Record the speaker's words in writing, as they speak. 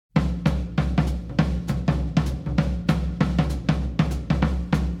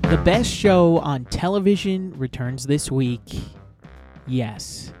The best show on television returns this week.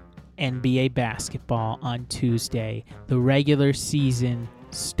 Yes, NBA basketball on Tuesday. The regular season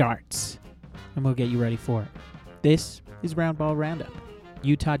starts, and we'll get you ready for it. This is Roundball Roundup,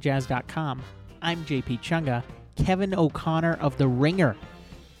 UtahJazz.com. I'm JP Chunga. Kevin O'Connor of The Ringer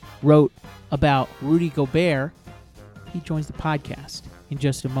wrote about Rudy Gobert. He joins the podcast in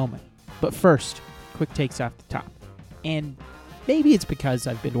just a moment. But first, quick takes off the top. And maybe it's because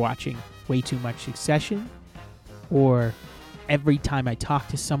I've been watching way too much Succession, or every time I talk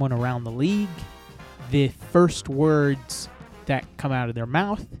to someone around the league, the first words that come out of their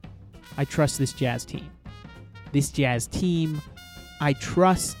mouth, I trust this Jazz team. This Jazz team, I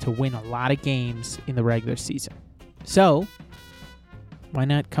trust to win a lot of games in the regular season. So, why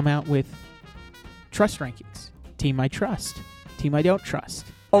not come out with trust rankings? Team I trust, team I don't trust.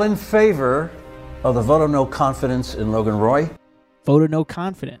 All in favor of the vote of no confidence in Logan Roy? Vote of no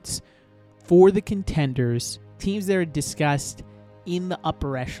confidence for the contenders, teams that are discussed in the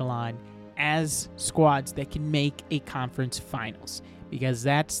upper echelon as squads that can make a conference finals, because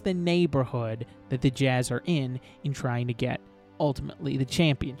that's the neighborhood that the Jazz are in trying to get ultimately the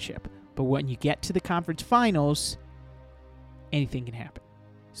championship. But when you get to the conference finals, anything can happen.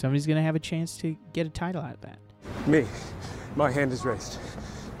 Somebody's going to have a chance to get a title out of that. Me. My hand is raised.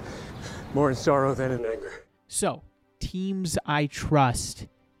 More in sorrow than in anger. So, teams I trust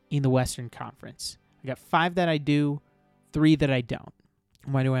in the Western Conference. I got 5 that I do, 3 that I don't.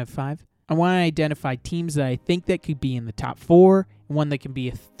 Why do I have 5? I want to identify teams that I think that could be in the top 4, and one that can be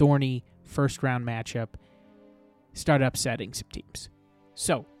a thorny first-round matchup, start upsetting some teams.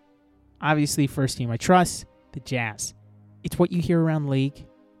 So, obviously, first team I trust, the Jazz. It's what you hear around the league,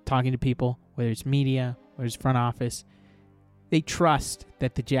 talking to people, whether it's media, whether it's front office. They trust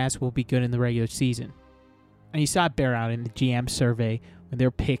that the Jazz will be good in the regular season. And you saw it bear out in the GM survey when they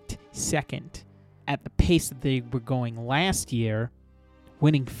were picked second. At the pace that they were going last year,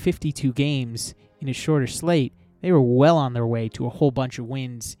 winning 52 games in a shorter slate, they were well on their way to a whole bunch of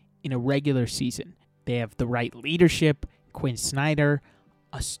wins in a regular season. They have the right leadership, Quinn Snyder,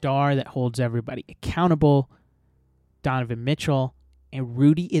 a star that holds everybody accountable, Donovan Mitchell, and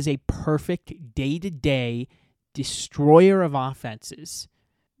Rudy is a perfect day-to-day destroyer of offenses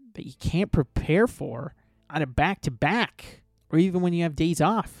that you can't prepare for on a back-to-back or even when you have days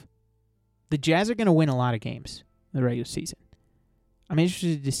off. The Jazz are going to win a lot of games in the regular season. I'm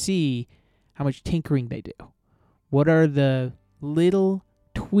interested to see how much tinkering they do. What are the little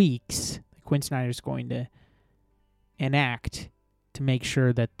tweaks that Quinn Snyder is going to enact to make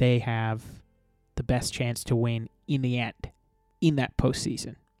sure that they have the best chance to win in the end, in that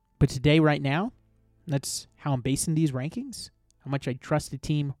postseason. But today, right now, that's how I'm basing these rankings, how much I trust the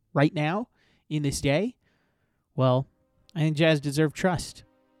team right now in this day. Well, I think Jazz deserve trust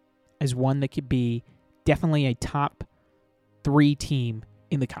as one that could be definitely a top 3 team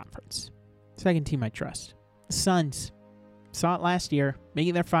in the conference. Second team I trust, the Suns. Saw it last year,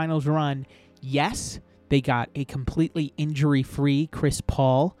 making their finals run. Yes, they got a completely injury-free Chris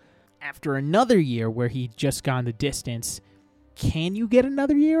Paul after another year where he'd just gone the distance. Can you get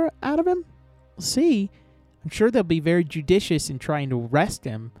another year out of him? We'll see. I'm sure they'll be very judicious in trying to rest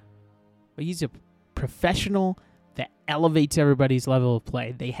him, but he's a professional that elevates everybody's level of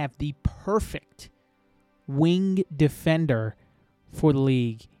play. They have the perfect wing defender for the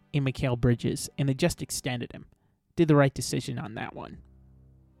league in Mikal Bridges, and they just extended him. Did the right decision on that one.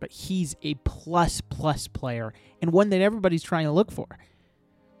 But he's a plus player, and one that everybody's trying to look for.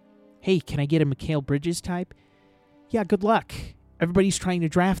 Hey, can I get a Mikal Bridges type? Yeah, good luck. Everybody's trying to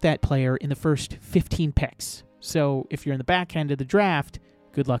draft that player in the first 15 picks. So if you're in the back end of the draft,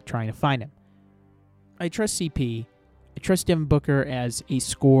 good luck trying to find him. I trust CP. I trust Devin Booker as a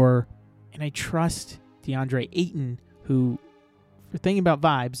scorer. And I trust DeAndre Ayton, who, for thinking about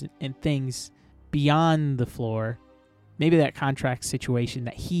vibes and things beyond the floor, maybe that contract situation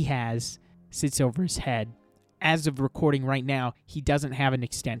that he has sits over his head. As of recording right now, he doesn't have an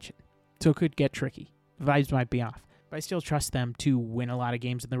extension. So it could get tricky. Vibes might be off. But I still trust them to win a lot of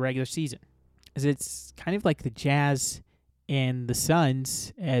games in the regular season. As it's kind of like the Jazz and the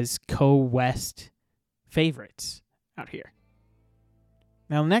Suns as co-West favorites out here.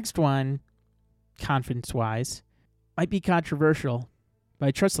 Now, the next one, conference-wise, might be controversial, but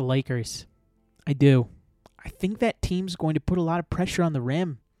I trust the Lakers. I do. I think that team's going to put a lot of pressure on the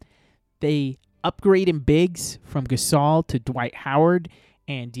rim. They upgrade in bigs from Gasol to Dwight Howard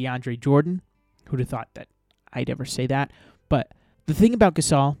and DeAndre Jordan. Who'd have thought that I'd ever say that? But the thing about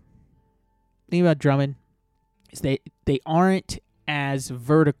Gasol, the thing about Drummond, is they aren't as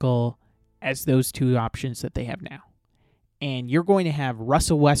vertical as those two options that they have now. And you're going to have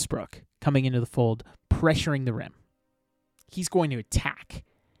Russell Westbrook coming into the fold, pressuring the rim. He's going to attack.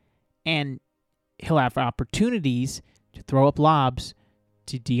 And he'll have opportunities to throw up lobs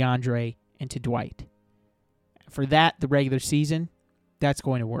to DeAndre and to Dwight. For that, the regular season, that's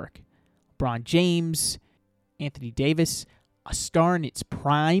going to work. LeBron James, Anthony Davis, a star in its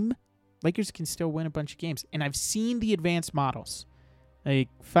prime, Lakers can still win a bunch of games. And I've seen the advanced models. Like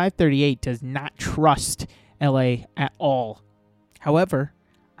 538 does not trust LA at all. However,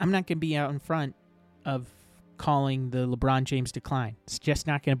 I'm not going to be out in front of calling the LeBron James decline. It's just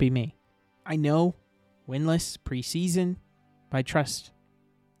not going to be me. I know, winless preseason, but I trust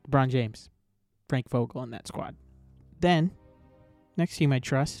LeBron James, Frank Vogel in that squad. Then, next team I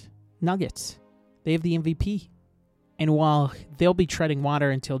trust, Nuggets. They have the MVP. And while they'll be treading water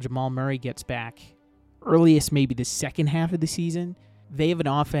until Jamal Murray gets back, earliest maybe the second half of the season, they have an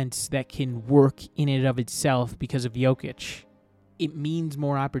offense that can work in and of itself because of Jokic. It means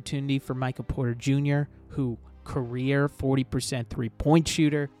more opportunity for Michael Porter Jr., who career 40% three-point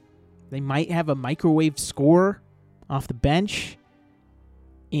shooter. They might have a microwave scorer off the bench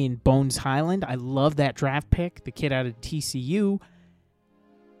in Bones Highland. I love that draft pick, the kid out of TCU.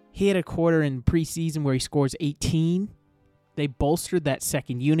 He had a quarter in preseason where he scores 18. They bolstered that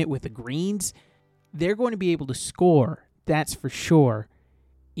second unit with the Greens. They're going to be able to score, that's for sure,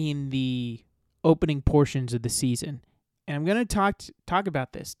 in the opening portions of the season. And I'm going to talk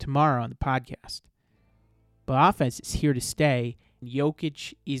about this tomorrow on the podcast. But offense is here to stay.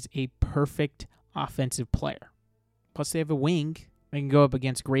 Jokic is a perfect offensive player. Plus, they have a wing. They can go up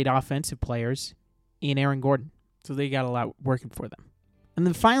against great offensive players in Aaron Gordon. So they got a lot working for them. And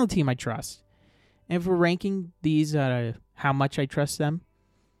the final team I trust, and if we're ranking these how much I trust them,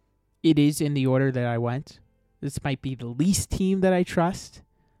 it is in the order that I went. This might be the least team that I trust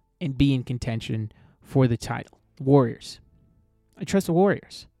and be in contention for the title. Warriors. I trust the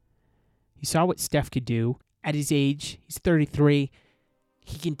Warriors. You saw what Steph could do at his age. He's 33.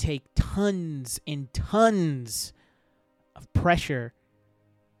 He can take tons and tons of pressure,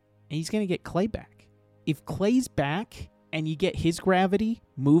 and he's going to get Klay back. If Klay's back and you get his gravity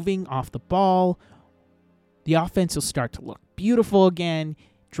moving off the ball, the offense will start to look beautiful again.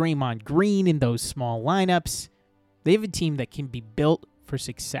 Draymond Green in those small lineups. They have a team that can be built for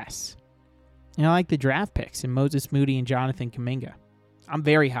success. And I like the draft picks in Moses Moody and Jonathan Kuminga. I'm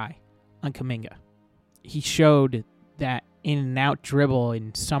very high on Kuminga. He showed that in and out dribble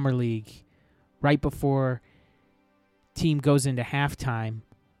in Summer League right before team goes into halftime,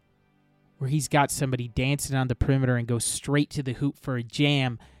 where he's got somebody dancing on the perimeter and goes straight to the hoop for a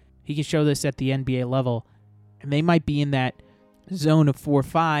jam. He can show this at the NBA level, and they might be in that zone of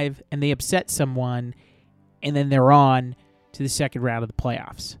 4-5, and they upset someone, and then they're on to the second round of the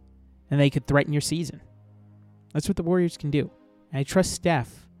playoffs, and they could threaten your season. That's what the Warriors can do. And I trust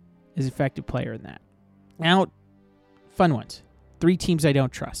Steph as an effective player in that. Now, fun ones. 3 teams I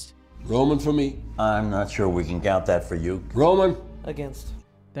don't trust. Roman for me. I'm not sure we can count that for you. Roman. Against.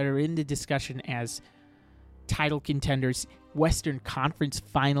 That are in the discussion as title contenders, Western Conference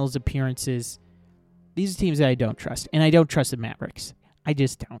Finals appearances. These are teams that I don't trust, and I don't trust the Mavericks. I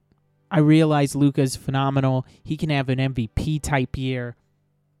just don't. I realize Luka's phenomenal. He can have an MVP type year.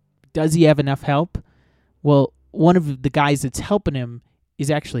 Does he have enough help? Well, one of the guys that's helping him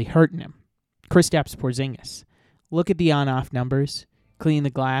is actually hurting him. Kristaps Porzingis. Look at the on-off numbers. Clean the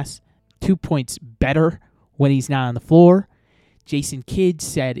glass. 2 points better when he's not on the floor. Jason Kidd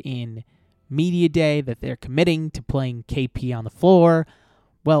said in Media Day that they're committing to playing KP on the floor.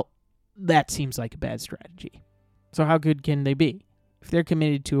 Well, that seems like a bad strategy. So how good can they be? If they're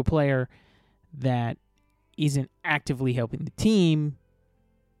committed to a player that isn't actively helping the team,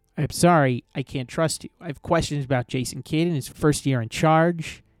 I'm sorry, I can't trust you. I have questions about Jason Kidd in his first year in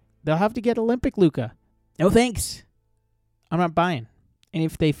charge. They'll have to get Olympic Luka. No thanks. I'm not buying. And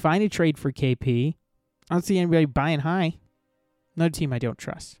if they find a trade for KP, I don't see anybody buying high. Another team I don't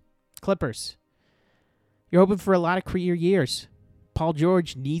trust. Clippers. You're hoping for a lot of career years. Paul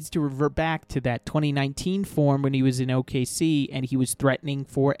George needs to revert back to that 2019 form when he was in OKC and he was threatening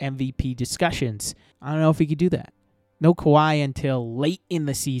for MVP discussions. I don't know if he could do that. No Kawhi until late in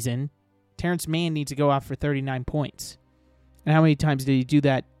the season. Terrence Mann needs to go off for 39 points. And how many times did he do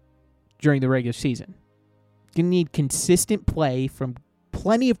that during the regular season? You need consistent play from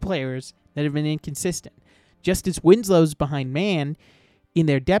plenty of players that have been inconsistent. Justice Winslow's behind Mann in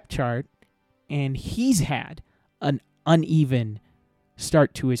their depth chart, and he's had an uneven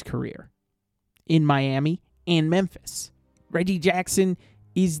start to his career in Miami and Memphis. Reggie Jackson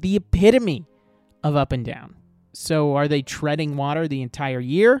is the epitome of up and down. So are they treading water the entire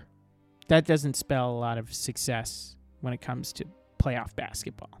year? That doesn't spell a lot of success when it comes to playoff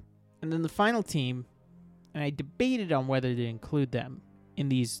basketball. And then the final team, and I debated on whether to include them in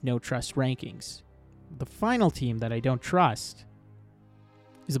these no trust rankings. The final team that I don't trust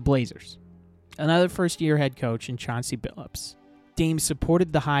is the Blazers. Another first-year head coach in Chauncey Billups. Dame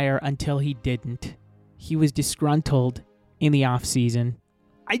supported the hire until he didn't. He was disgruntled in the offseason.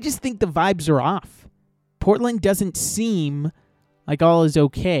 I just think the vibes are off. Portland doesn't seem like all is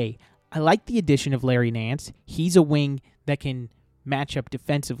okay. I like the addition of Larry Nance. He's a wing that can match up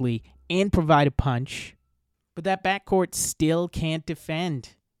defensively and provide a punch. But that backcourt still can't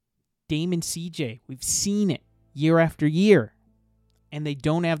defend. Dame and CJ, we've seen it year after year. And they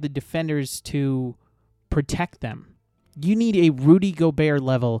don't have the defenders to protect them. You need a Rudy Gobert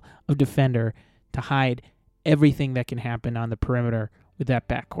level of defender to hide everything that can happen on the perimeter with that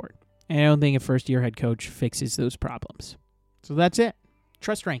backcourt. And I don't think a first-year head coach fixes those problems. So that's it.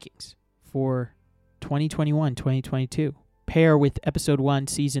 Trust rankings for 2021-2022. Pair with Episode 1,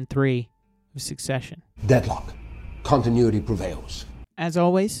 Season 3 of Succession. Deadlock. Continuity prevails. As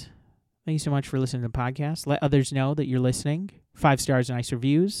always, thank you so much for listening to the podcast. Let others know that you're listening. 5 stars and nice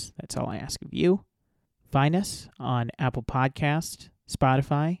reviews. That's all I ask of you. Find us on Apple Podcast,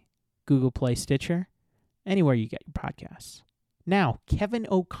 Spotify, Google Play, Stitcher, anywhere you get your podcasts. Now, Kevin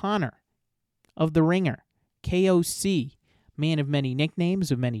O'Connor of The Ringer, KOC, man of many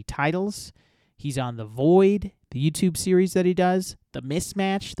nicknames, of many titles. He's on The Void, the YouTube series that he does, The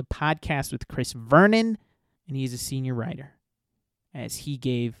Mismatch, the podcast with Chris Vernon, and he's a senior writer, as he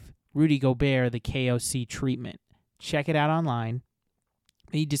gave Rudy Gobert the KOC treatment. Check it out online.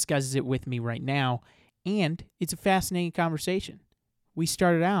 He discusses it with me right now, and it's a fascinating conversation. We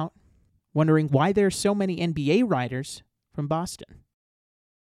started out wondering why there are so many NBA writers from Boston.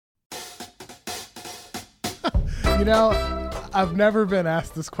 You know, I've never been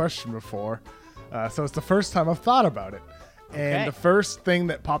asked this question before, so it's the first time I've thought about it. And the first thing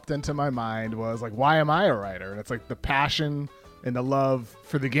that popped into my mind was, like, why am I a writer? And it's like the passion and the love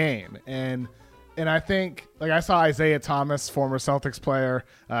for the game. And I think, like, I saw Isaiah Thomas, former Celtics player,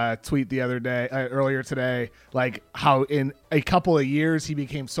 tweet the other day, earlier today, like how in a couple of years he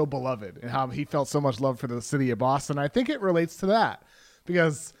became so beloved and how he felt so much love for the city of Boston. I think it relates to that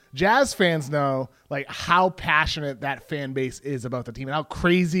because Jazz fans know, like, how passionate that fan base is about the team and how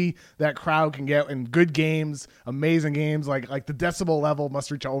crazy that crowd can get in good games, amazing games. Like the decibel level must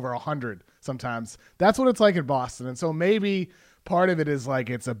reach over 100 sometimes. That's what it's like in Boston. And so maybe part of it is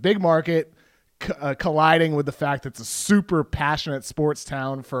like it's a big market, colliding with the fact that it's a super passionate sports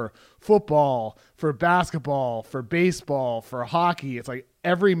town for football, for basketball, for baseball, for hockey. It's like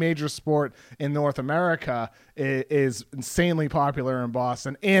every major sport in North America is insanely popular in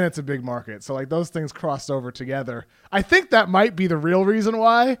Boston, and it's a big market. So like those things crossed over together. I think that might be the real reason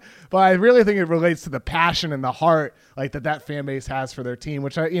why, but I really think it relates to the passion and the heart like that fan base has for their team,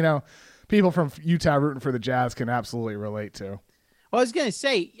 which people from Utah rooting for the Jazz can absolutely relate to. Well, I was going to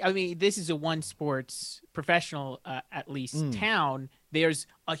say, I mean, this is a one sports professional, at least town. There's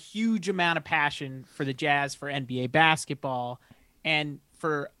a huge amount of passion for the Jazz, for NBA basketball, and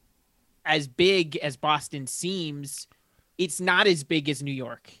for as big as Boston seems, it's not as big as New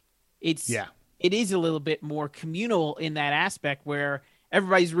York. It is a little bit more communal in that aspect where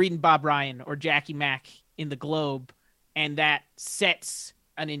everybody's reading Bob Ryan or Jackie Mack in the Globe, and that sets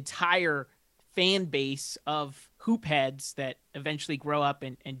an entire fan base of hoop heads that eventually grow up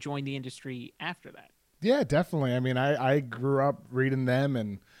and join the industry after that. Yeah, definitely. I mean, I grew up reading them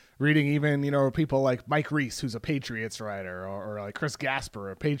and reading even, people like Mike Reese, who's a Patriots writer, or like Chris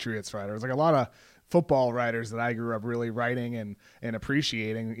Gasper, a Patriots writer. There's like a lot of football writers that I grew up really writing and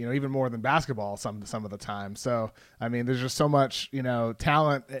appreciating, even more than basketball some of the time. So, I mean, there's just so much,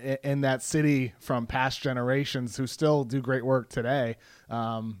 talent in that city from past generations who still do great work today.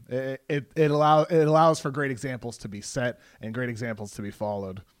 It allows for great examples to be set and great examples to be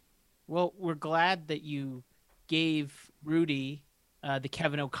followed. Well, we're glad that you gave Rudy the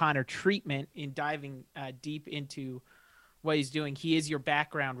Kevin O'Connor treatment in diving deep into what he's doing. He is your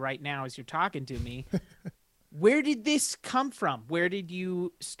background right now as you're talking to me. Where did this come from? Where did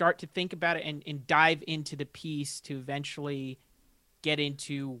you start to think about it and dive into the piece to eventually get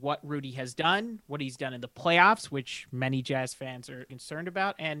into what Rudy has done, what he's done in the playoffs, which many Jazz fans are concerned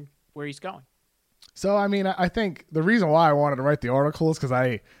about, and where he's going? So, I mean, I think the reason why I wanted to write the article is because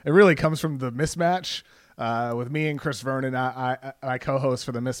it really comes from The Mismatch. With me and Chris Vernon, I co-host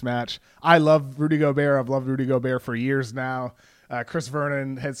for The Mismatch. I love Rudy Gobert. I've loved Rudy Gobert for years now. Chris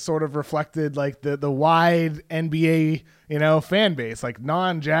Vernon has sort of reflected like the wide NBA, fan base, like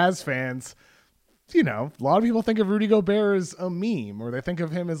non-Jazz fans a lot of people think of Rudy Gobert as a meme, or they think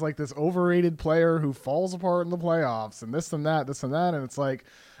of him as like this overrated player who falls apart in the playoffs and this and that. And it's like,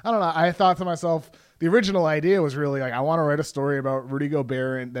 I don't know. I thought to myself, the original idea was really like, I want to write a story about Rudy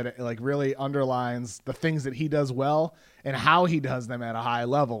Gobert and that it like really underlines the things that he does well and how he does them at a high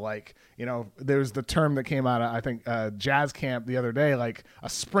level. Like, there's the term that came out of, I think, Jazz Camp the other day, like a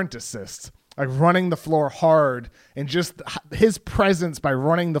sprint assist. Like running the floor hard, and just his presence by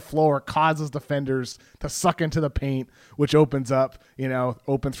running the floor causes defenders to suck into the paint, which opens up,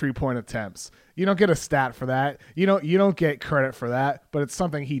 open 3-point attempts. You don't get a stat for that. You don't get credit for that, but it's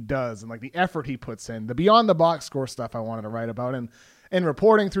something he does, and like the effort he puts in, the beyond the box score stuff I wanted to write about. And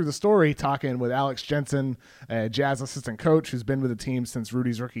reporting through the story, talking with Alex Jensen, a Jazz assistant coach who's been with the team since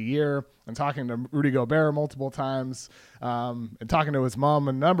Rudy's rookie year, and talking to Rudy Gobert multiple times, and talking to his mom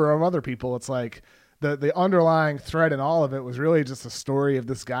and a number of other people, it's like the underlying thread in all of it was really just a story of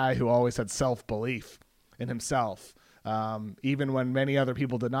this guy who always had self-belief in himself, even when many other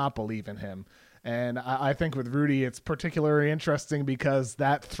people did not believe in him. And I think with Rudy, it's particularly interesting because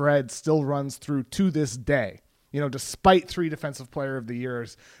that thread still runs through to this day. Despite 3 Defensive Player of the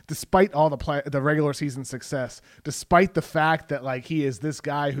Years, despite all the regular season success, despite the fact that like he is this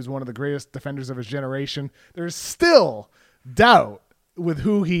guy who's one of the greatest defenders of his generation, there's still doubt with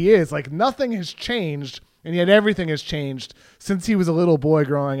who he is. Like nothing has changed, and yet everything has changed since he was a little boy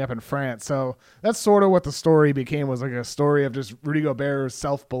growing up in France. So that's sort of what the story became, was like a story of just Rudy Gobert's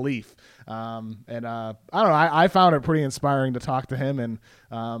self-belief. I don't know. I found it pretty inspiring to talk to him, and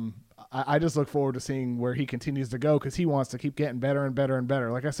I just look forward to seeing where he continues to go, because he wants to keep getting better and better and better.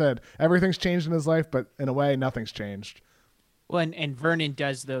 Like I said, everything's changed in his life, but in a way, nothing's changed. Well, and Vernon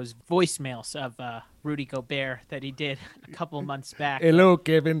does those voicemails of Rudy Gobert that he did a couple of months back. Hello,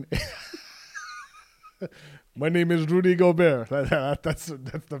 Kevin. My name is Rudy Gobert. That's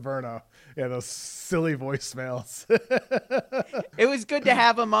the Verno. Yeah, those silly voicemails. It was good to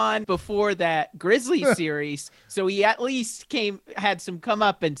have him on before that Grizzlies series, so he at least had some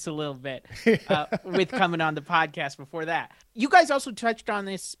comeuppance a little bit with coming on the podcast before that. You guys also touched on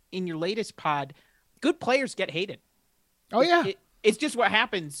this in your latest pod. Good players get hated. Oh, yeah. It's just what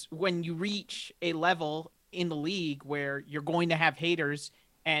happens when you reach a level in the league where you're going to have haters,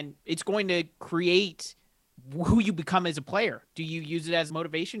 and it's going to create who you become as a player. Do you use it as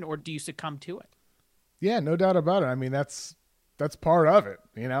motivation, or do you succumb to it? Yeah, no doubt about it. I mean, that's part of it.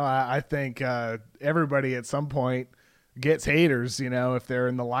 I think everybody at some point gets haters, if they're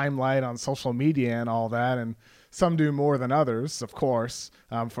in the limelight on social media and all that. And some do more than others, of course,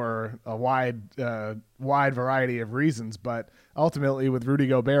 for a wide variety of reasons. But ultimately with Rudy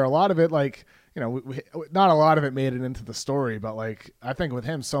Gobert, a lot of it, like, not a lot of it made it into the story, but like, I think with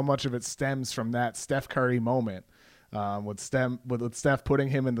him, so much of it stems from that Steph Curry moment, with Steph putting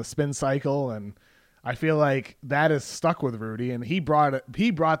him in the spin cycle. And I feel like that is stuck with Rudy, and he brought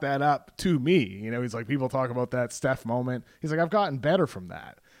that up to me. He's like, people talk about that Steph moment. He's like, I've gotten better from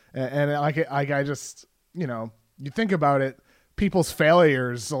that. And I just, you think about it, people's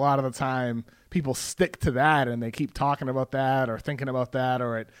failures, a lot of the time, people stick to that and they keep talking about that or thinking about that,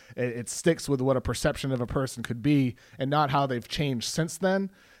 or it sticks with what a perception of a person could be and not how they've changed since then.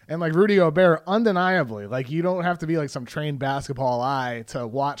 And like Rudy Gobert, undeniably, like you don't have to be like some trained basketball eye to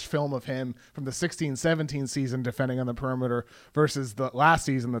watch film of him from the 16-17 season defending on the perimeter versus the last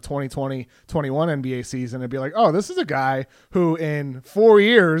season, the 2020-21 NBA season, and be like, oh, this is a guy who in 4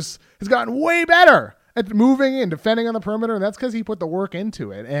 years has gotten way better at moving and defending on the perimeter, and that's because he put the work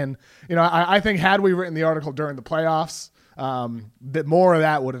into it. And, I think had we written the article during the playoffs, that more of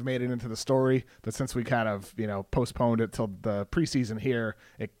that would have made it into the story. But since we kind of, postponed it till the preseason here,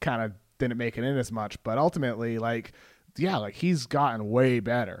 it kind of didn't make it in as much. But ultimately, he's gotten way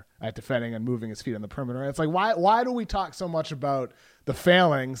better at defending and moving his feet on the perimeter. And it's like, why do we talk so much about the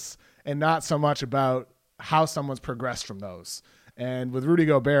failings and not so much about how someone's progressed from those? And with Rudy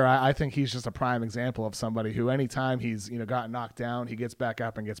Gobert, I think he's just a prime example of somebody who anytime he's gotten knocked down, he gets back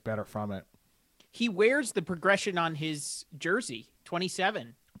up and gets better from it. He wears the progression on his jersey,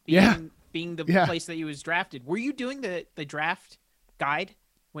 27, being the place that he was drafted. Were you doing the draft guide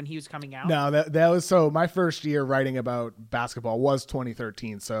when he was coming out? No, that was, so my first year writing about basketball was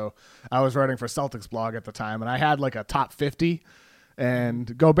 2013. So I was writing for Celtics blog at the time, and I had like a top 50.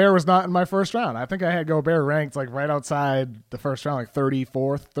 And Gobert was not in my first round. I think I had Gobert ranked like right outside the first round, like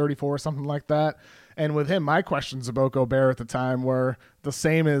 34, something like that. And with him, my questions about Gobert at the time were the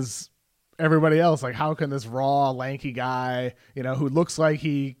same as everybody else, like, how can this raw, lanky guy, who looks like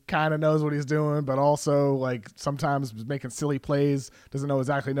he kind of knows what he's doing, but also like sometimes making silly plays, doesn't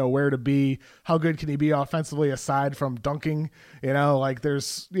exactly know where to be. How good can he be offensively aside from dunking? Like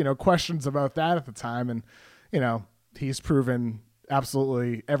there's, questions about that at the time. And, he's proven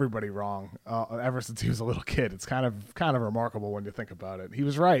absolutely everybody wrong ever since he was a little kid. It's kind of remarkable when you think about it. He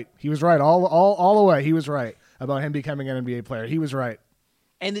was right. He was right all the way. He was right about him becoming an NBA player. He was right.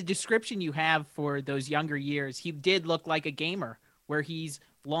 And the description you have for those younger years, he did look like a gamer, where he's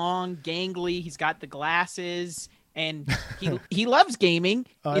long, gangly, he's got the glasses, and he loves gaming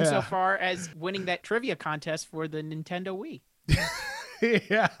insofar as winning that trivia contest for the Nintendo Wii.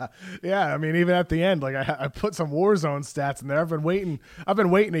 Yeah. I mean, even at the end, like I put some Warzone stats in there. I've been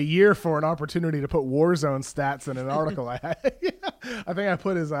waiting a year for an opportunity to put Warzone stats in an article. I think I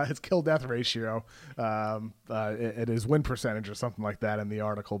put his kill death ratio, at his win percentage or something like that in the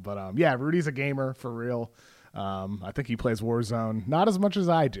article. But yeah, Rudy's a gamer for real. I think he plays Warzone not as much as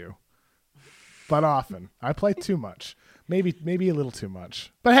I do, but often. I play too much. Maybe a little too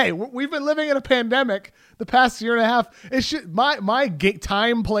much. But hey, we've been living in a pandemic the past year and a half. My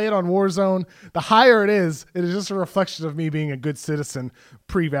time played on Warzone, the higher it is just a reflection of me being a good citizen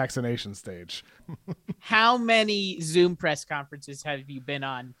pre-vaccination stage. How many Zoom press conferences have you been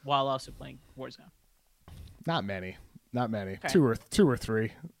on while also playing Warzone? Not many. Okay. Two or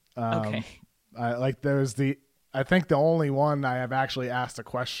three. Okay. I think the only one I have actually asked a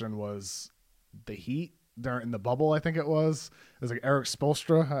question was the Heat. During the bubble, I think it was like Eric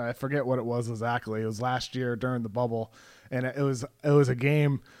Spoelstra. I forget what it was exactly. It was last year during the bubble, and it was a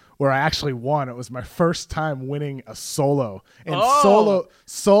game where I actually won. It was my first time winning a solo, and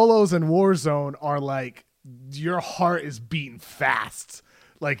solos in Warzone are like your heart is beating fast.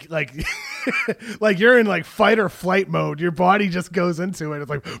 Like like you're in like fight or flight mode. Your body just goes into it. It's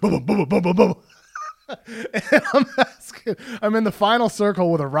like boom, boom, boom, boom, boom, boom. And I'm in the final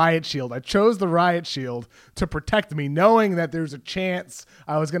circle with a riot shield. I chose the riot shield to protect me, knowing that there's a chance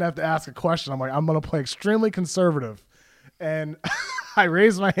I was going to have to ask a question. I'm like, I'm going to play extremely conservative. And I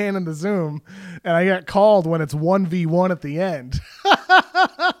raised my hand in the Zoom, and I got called when it's 1v1 at the end.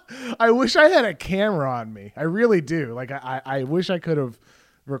 I wish I had a camera on me. I really do. Like, I wish I could have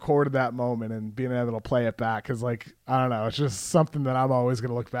recorded that moment and being able to play it back, because like I don't know, it's just something that I'm always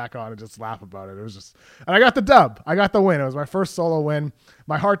gonna look back on and just laugh about it. It was just, and I got the dub, I got the win. It was my first solo win.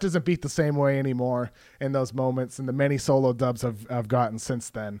 My heart doesn't beat the same way anymore in those moments, and the many solo dubs I've gotten since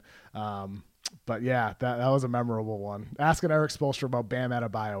then. But yeah, that was a memorable one. Asking Eric Spoelstra about Bam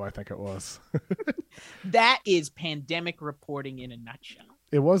Adebayo, I think it was. That is pandemic reporting in a nutshell.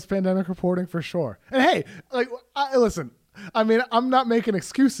 It was pandemic reporting for sure. And hey, like, listen, I mean, I'm not making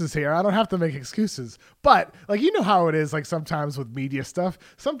excuses here. I don't have to make excuses. But, like, you know how it is, like, sometimes with media stuff.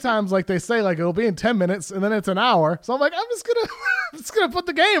 Sometimes, like, they say, like, it'll be in 10 minutes, and then it's an hour. So I'm like, I'm just gonna put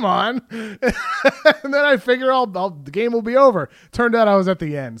the game on. And then I figure the game will be over. Turned out I was at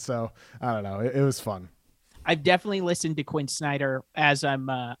the end. So, I don't know. It was fun. I've definitely listened to Quinn Snyder as I'm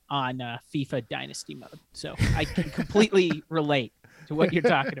on FIFA Dynasty mode. So I can completely relate to what you're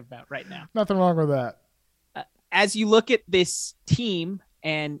talking about right now. Nothing wrong with that. As you look at this team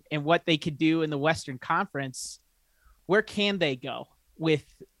and what they could do in the Western Conference, where can they go with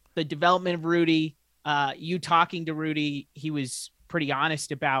the development of Rudy? You talking to Rudy, he was pretty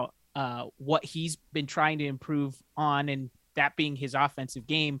honest about what he's been trying to improve on, and that being his offensive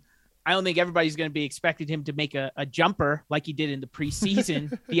game. I don't think everybody's going to be expecting him to make a jumper like he did in the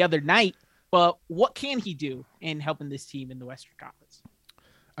preseason the other night, but what can he do in helping this team in the Western Conference?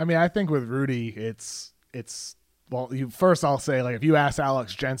 I mean, I think with Rudy, it's well, first I'll say, like, if you ask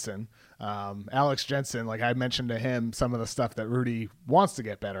Alex Jensen, like I mentioned to him some of the stuff that Rudy wants to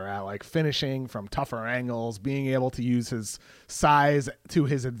get better at, like finishing from tougher angles, being able to use his size to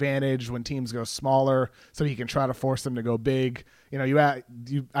his advantage when teams go smaller so he can try to force them to go big. You know,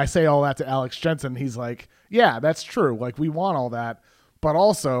 I say all that to Alex Jensen. He's like, yeah, that's true. Like, we want all that, but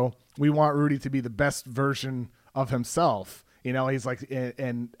also we want Rudy to be the best version of himself. You know, he's like,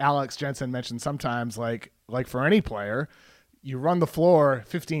 and Alex Jensen mentioned sometimes, like for any player, you run the floor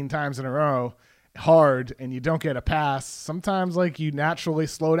 15 times in a row hard and you don't get a pass. Sometimes, like, you naturally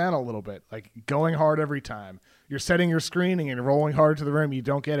slow down a little bit, like going hard every time. You're setting your screening and rolling hard to the rim. You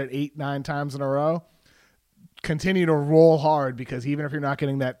don't get it 8-9 times in a row. Continue to roll hard, because even if you're not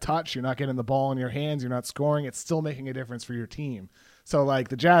getting that touch, you're not getting the ball in your hands, you're not scoring, it's still making a difference for your team. So, like,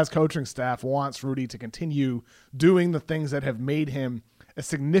 the Jazz coaching staff wants Rudy to continue doing the things that have made him a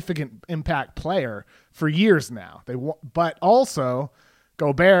significant impact player for years now. But also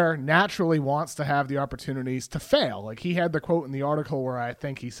Gobert naturally wants to have the opportunities to fail. Like, he had the quote in the article where I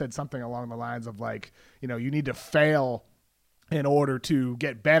think he said something along the lines of like, you know, you need to fail in order to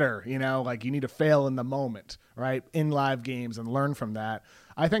get better, you know, like you need to fail in the moment, right? In live games and learn from that.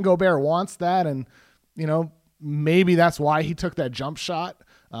 I think Gobert wants that. And, you know, maybe that's why he took that jump shot.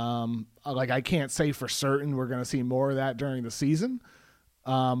 Like, I can't say for certain we're going to see more of that during the season.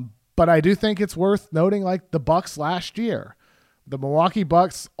 But I do think it's worth noting, like the Bucks last year, the Milwaukee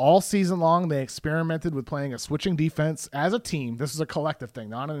Bucks all season long, they experimented with playing a switching defense as a team. This is a collective thing,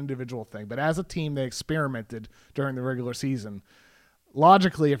 not an individual thing, but as a team, they experimented during the regular season.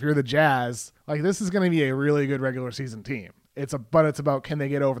 Logically, if you're the Jazz, like, this is going to be a really good regular season team. But it's about, can they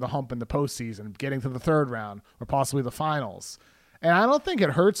get over the hump in the postseason, getting to the third round or possibly the finals. And I don't think it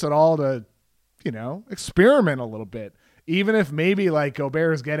hurts at all to, you know, experiment a little bit. Even if maybe like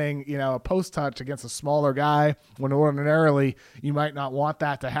Gobert is getting, you know, a post touch against a smaller guy when ordinarily you might not want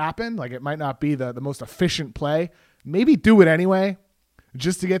that to happen. Like, it might not be the most efficient play. Maybe do it anyway,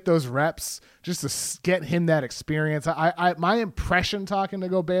 just to get those reps, just to get him that experience. My impression talking to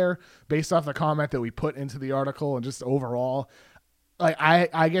Gobert, based off the comment that we put into the article and just overall, like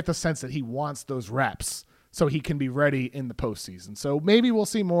I get the sense that he wants those reps so he can be ready in the postseason. So maybe we'll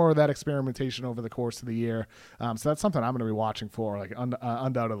see more of that experimentation over the course of the year. So that's something I'm going to be watching for, like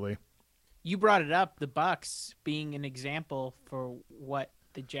undoubtedly. You brought it up, the Bucks being an example for what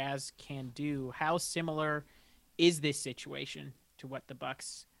the Jazz can do. How similar is this situation to what the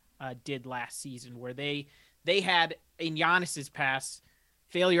Bucks did last season, where they had, in Giannis's pass,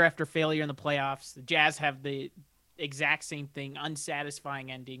 failure after failure in the playoffs? The Jazz have the exact same thing,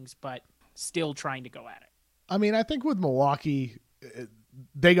 unsatisfying endings, but still trying to go at it. I mean, I think with Milwaukee,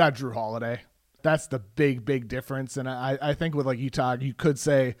 they got Drew Holiday. That's the big difference. And I think with like Utah, you could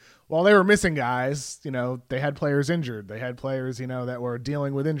say, well, they were missing guys. You know, they had players injured. They had players, you know, that were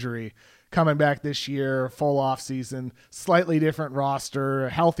dealing with injury. Coming back this year, full off season, slightly different roster,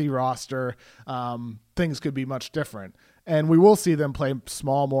 healthy roster. Things could be much different. And we will see them play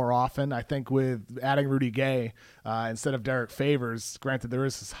small more often. I think with adding Rudy Gay instead of Derek Favors, granted there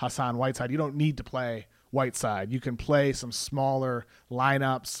is Hassan Whiteside, you don't need to play Whiteside. You can play some smaller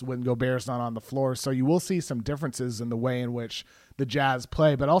lineups when Gobert's not on the floor. So you will see some differences in the way in which the Jazz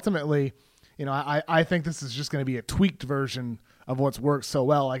play. But ultimately, you know, I think this is just going to be a tweaked version of what's worked so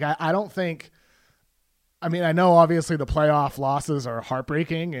well. Like, I don't think, I mean, I know obviously the playoff losses are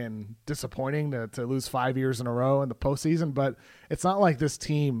heartbreaking and disappointing to lose 5 years in a row in the postseason, but it's not like this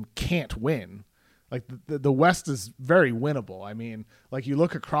team can't win. Like, the West is very winnable. I mean, like, you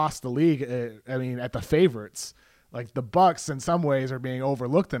look across the league, I mean, at the favorites, like the Bucks in some ways are being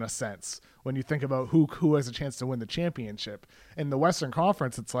overlooked in a sense when you think about who has a chance to win the championship. In the Western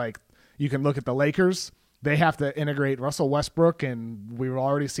Conference, it's like you can look at the Lakers. They have to integrate Russell Westbrook, and we've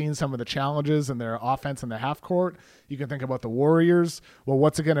already seen some of the challenges in their offense in the half court. You can think about the Warriors. Well,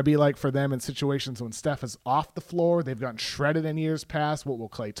 what's it going to be like for them in situations when Steph is off the floor? They've gotten shredded in years past. What will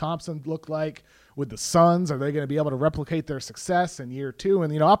Klay Thompson look like? With the Suns, are they going to be able to replicate their success in year two?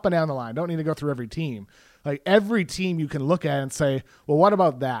 And, you know, up and down the line, don't need to go through every team. Like, every team you can look at and say, well, what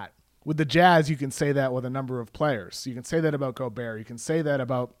about that? With the Jazz, you can say that with a number of players. You can say that about Gobert. You can say that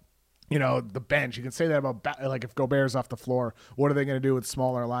about, you know, the bench. You can say that about, like, if Gobert's off the floor, what are they going to do with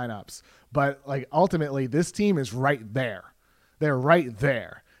smaller lineups? But, like, ultimately, this team is right there. They're right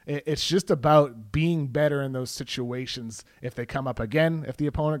there. It's just about being better in those situations if they come up again, if the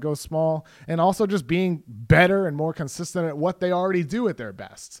opponent goes small, and also just being better and more consistent at what they already do at their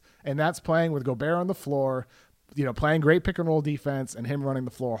best. And that's playing with Gobert on the floor, you know, playing great pick and roll defense and him running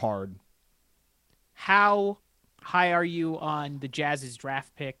the floor hard. How high are you on the Jazz's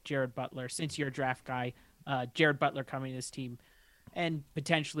draft pick, Jared Butler, since you're a draft guy, Jared Butler coming to this team and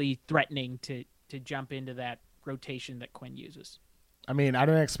potentially threatening to jump into that rotation that Quinn uses? I mean, I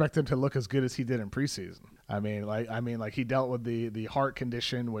didn't expect him to look as good as he did in preseason. I mean, he dealt with the heart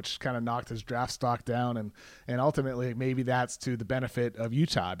condition, which kind of knocked his draft stock down, and ultimately maybe that's to the benefit of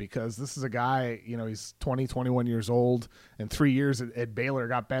Utah, because this is a guy, you know, he's 20, 21 years old, and 3 years at Baylor,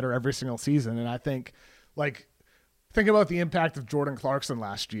 got better every single season. And I think, like, think about the impact of Jordan Clarkson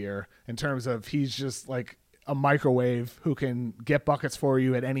last year in terms of he's just like a microwave who can get buckets for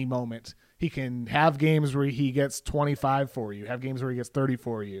you at any moment. He can have games where he gets 25 for you, have games where he gets 30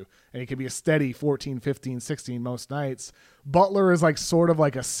 for you, and he can be a steady 14, 15, 16 most nights. Butler is like sort of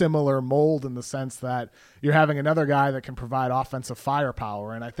like a similar mold in the sense that you're having another guy that can provide offensive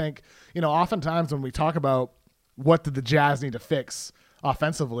firepower. And I think, you know, oftentimes when we talk about what did the Jazz need to fix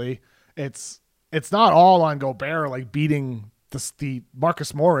offensively, it's not all on Gobert like beating the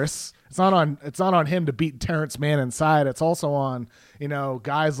Marcus Morris. It's not on him to beat Terrence Mann inside. It's also on,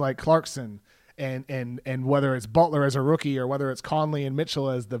 guys like Clarkson and whether it's Butler as a rookie or whether it's Conley and Mitchell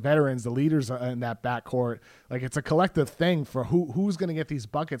as the veterans, the leaders in that backcourt. Like, it's a collective thing for who's going to get these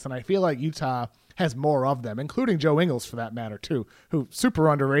buckets. And I feel like Utah has more of them, including Joe Ingles for that matter too, who super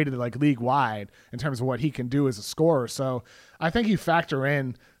underrated like league wide in terms of what he can do as a scorer. So I think you factor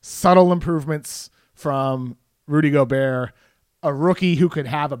in subtle improvements from Rudy Gobert, a rookie who could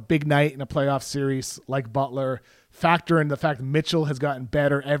have a big night in a playoff series like Butler, factor in the fact Mitchell has gotten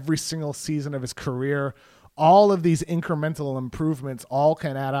better every single season of his career. All of these incremental improvements all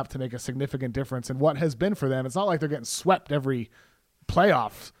can add up to make a significant difference in what has been for them. It's not like they're getting swept every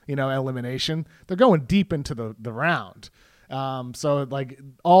playoff, elimination. They're going deep into the round. So like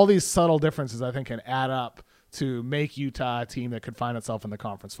all these subtle differences, I think, can add up to make Utah a team that could find itself in the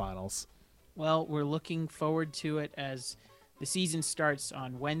conference finals. Well, we're looking forward to it as the season starts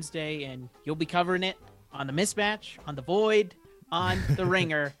on Wednesday, and you'll be covering it on The Mismatch, on The Void, on The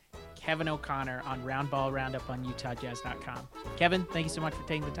Ringer. Kevin O'Connor on Roundball Roundup on UtahJazz.com. Kevin, thank you so much for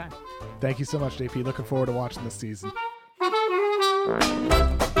taking the time. Thank you so much, JP. Looking forward to watching this season.